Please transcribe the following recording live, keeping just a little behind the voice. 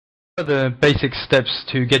The basic steps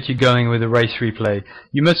to get you going with a race replay.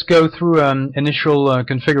 You must go through an initial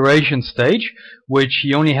configuration stage, which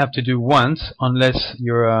you only have to do once unless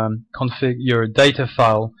your data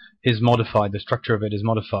file is modified, the structure of it is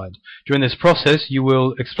modified. During this process, you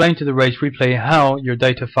will explain to the race replay how your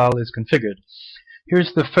data file is configured.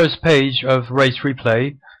 Here's the first page of race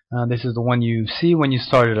replay. This is the one you see when you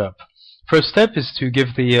start it up. First step is to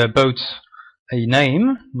give the boat a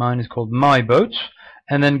name. Mine is called My Boat.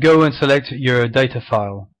 And then go and select your data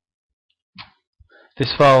file.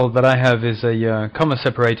 This file that I have is a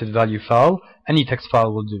comma-separated value file. Any text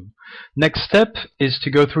file will do. Next step is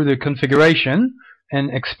to go through the configuration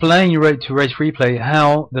and explain to RaceReplay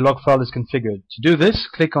how the log file is configured. To do this,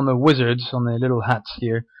 click on the wizards on the little hats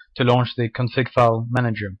here to launch the config file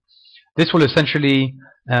manager. This will essentially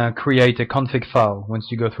create a config file once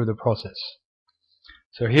you go through the process.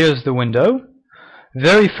 So here's the window.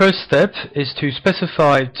 Very first step is to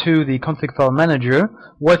specify to the config file manager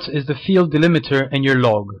what is the field delimiter in your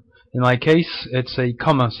log. In my case, it's a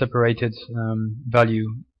comma separated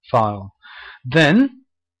value file. Then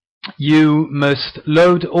you must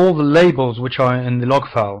load all the labels which are in the log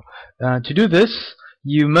file. To do this,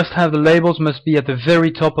 you must have the labels must be at the very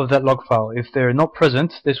top of that log file. If they're not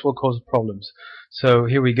present, this will cause problems. So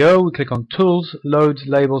here we go. We click on Tools, Load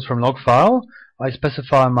Labels from Log File. I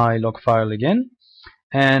specify my log file again.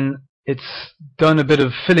 And it's done a bit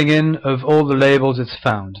of filling in of all the labels it's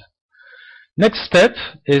found. Next step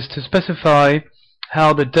is to specify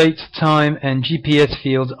how the date, time, and GPS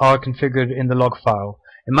fields are configured in the log file.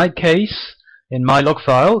 In my case, in my log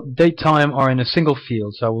file, date, time are in a single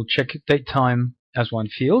field, so I will check date, time as one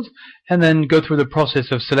field, and then go through the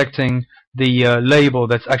process of selecting the label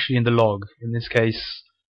that's actually in the log. In this case,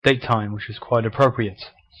 date, time, which is quite appropriate.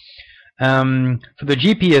 For the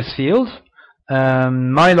GPS field,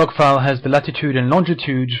 my log file has the latitude and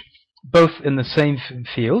longitude both in the same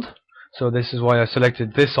field, so this is why I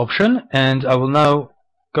selected this option, and I will now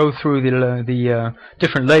go through the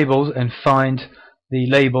different labels and find the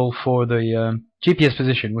label for the GPS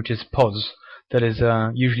position, which is POS. That is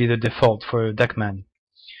usually the default for Deckman.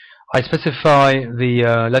 I specify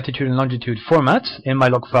the latitude and longitude format. In my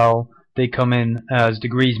log file they come in as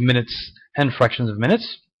degrees, minutes, and fractions of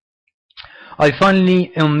minutes. I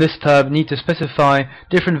finally, on this tab, need to specify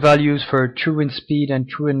different values for true wind speed and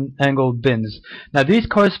true wind angle bins. Now these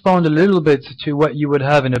correspond a little bit to what you would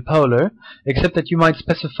have in a polar, except that you might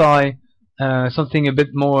specify something a bit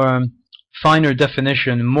more finer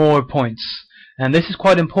definition, more points. And this is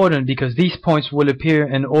quite important because these points will appear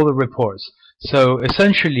in all the reports. So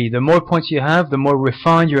essentially, the more points you have, the more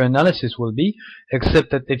refined your analysis will be,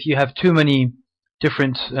 except that if you have too many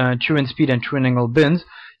different true wind speed and true wind angle bins,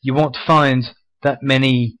 you won't find that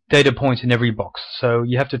many data points in every box. So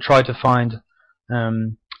you have to try to find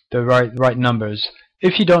the right numbers.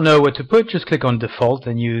 If you don't know what to put, just click on default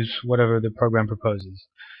and use whatever the program proposes.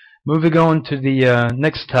 Moving on to the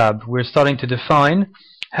next tab, we're starting to define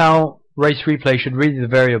how RaceReplay should read the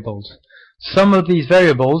variables. Some of these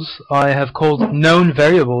variables I have called known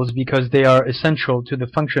variables because they are essential to the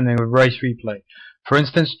functioning of RaceReplay. For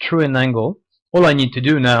instance, true wind angle. All I need to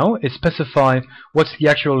do now is specify what's the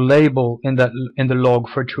actual label in the log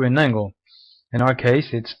for true wind angle. In our case,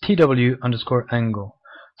 it's TW_angle.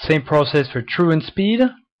 Same process for true wind speed,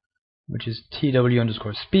 which is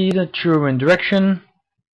TW_speed, true wind direction,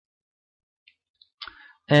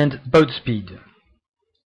 and boat speed.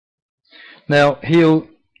 Now, heel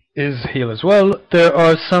is heel as well. There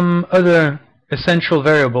are some other essential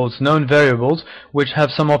variables, known variables, which have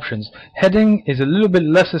some options. Heading is a little bit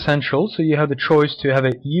less essential, so you have the choice to have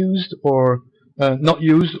it used or not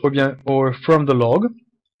used, or from the log.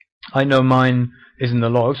 I know mine is in the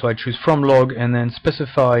log, so I choose from log and then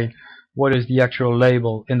specify what is the actual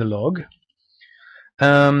label in the log.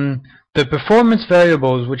 The performance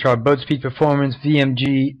variables, which are boat speed performance,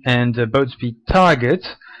 VMG, and boat speed target,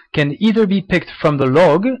 can either be picked from the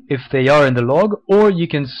log, if they are in the log, or you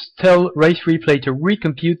can tell RaceReplay to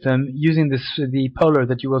recompute them using the polar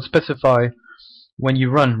that you will specify when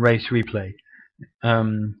you run RaceReplay.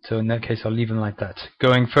 So in that case, I'll leave them like that.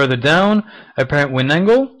 Going further down, apparent wind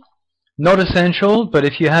angle. Not essential, but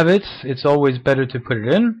if you have it, it's always better to put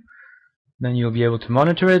it in. Then you'll be able to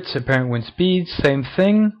monitor it. Apparent wind speed, same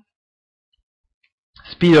thing.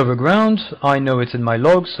 Speed over ground, I know it's in my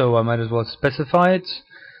log, so I might as well specify it.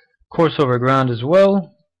 Course over ground as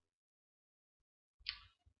well.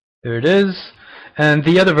 There it is. And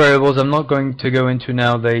the other variables I'm not going to go into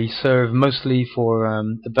now. They serve mostly for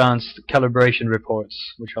advanced calibration reports,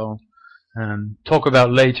 which I'll talk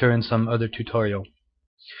about later in some other tutorial.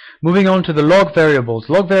 Moving on to the log variables.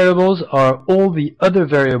 Log variables are all the other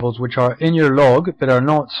variables which are in your log but are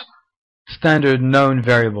not standard known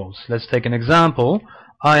variables. Let's take an example.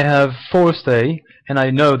 I have forestay, and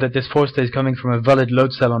I know that this forestay is coming from a valid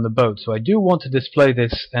load cell on the boat, so I do want to display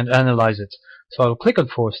this and analyze it. So I'll click on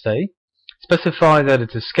forestay, specify that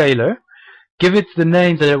it's a scalar, give it the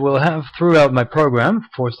name that it will have throughout my program.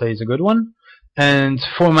 Forestay is a good one. And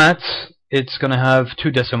format, it's going to have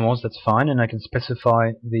 2 decimals, that's fine, and I can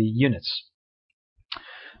specify the units.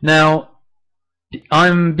 Now,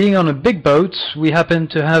 I'm being on a big boat, we happen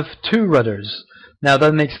to have 2 rudders. Now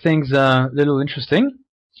that makes things a little interesting.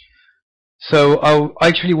 So I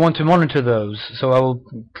actually want to monitor those. So I will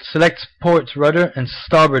select port rudder and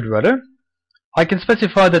starboard rudder. I can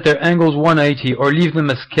specify that their angles 180 or leave them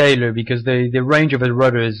as scalar because the range of a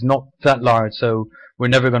rudder is not that large, so we're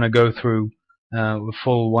never going to go through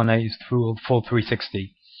full 180 through full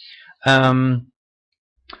 360.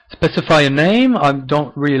 Specify a name. I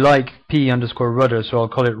don't really like p_rudder, so I'll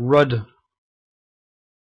call it rud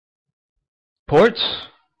port.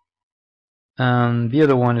 And the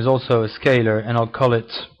other one is also a scalar, and I'll call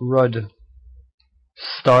it rud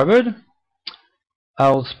starboard.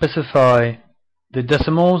 I'll specify the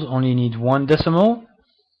decimals, only need 1 decimal.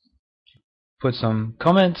 Put some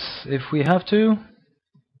comments if we have to.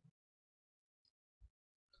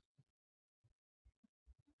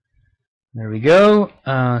 There we go.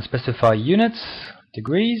 Specify units,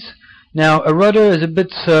 degrees. Now a rudder is a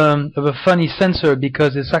bit of a funny sensor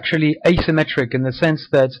because it's actually asymmetric in the sense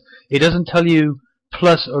that it doesn't tell you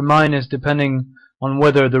plus or minus depending on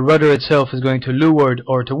whether the rudder itself is going to leeward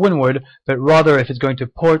or to windward, but rather if it's going to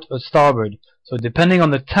port or starboard. So depending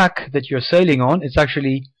on the tack that you're sailing on, it's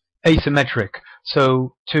actually asymmetric.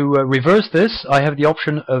 So to reverse this, I have the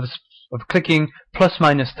option of clicking plus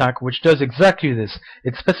minus tack, which does exactly this.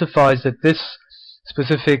 It specifies that this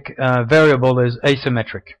specific variable is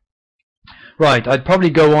asymmetric. Right, I'd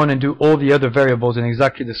probably go on and do all the other variables in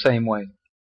exactly the same way.